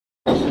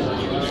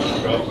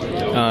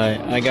Alright,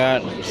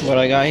 what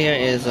I got here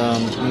is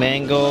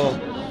mango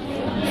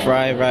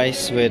fried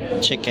rice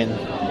with chicken.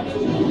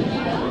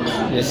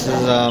 This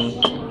is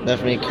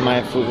definitely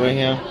Khmer food right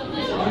here.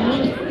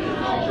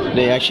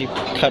 They actually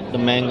cut the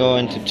mango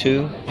into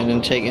two and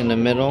then take in the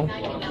middle,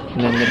 and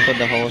then they put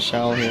the whole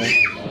shell here.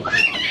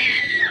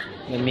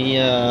 Let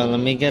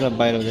me get a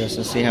bite of this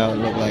and see how it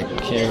look like.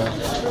 Here.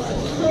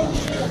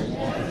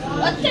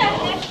 What the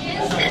heck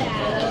is that?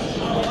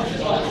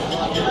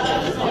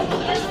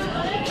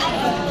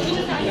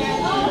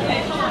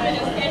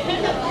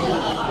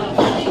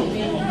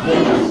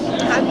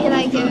 How do you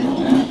like it?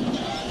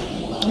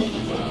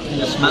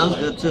 It smells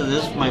good too.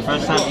 This is my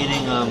first time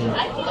eating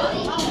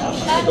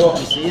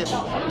you see it?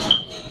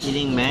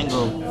 Eating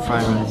mango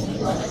fried rice.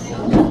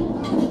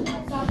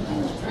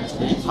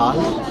 It's hot.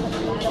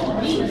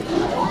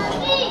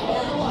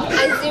 I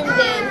zoomed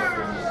in.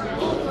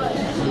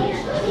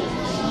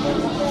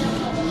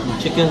 The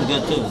chicken's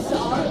good too.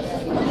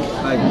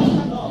 Like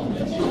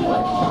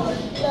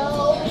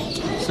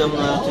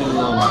similar to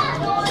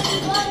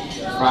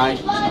fried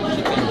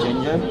chicken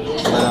ginger,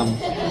 but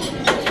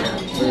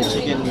the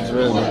chicken is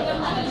really good.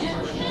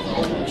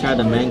 Try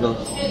the mango.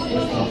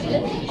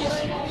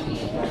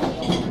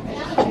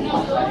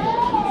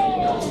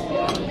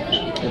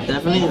 It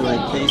definitely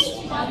like tastes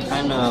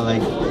kind of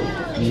like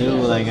new.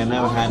 Like I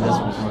never had this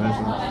before.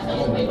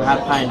 I had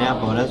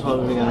pineapple. That's what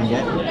we're gonna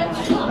get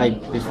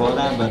like before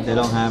that, but they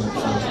don't have it.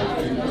 So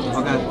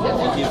okay,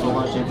 thank you for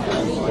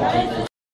watching.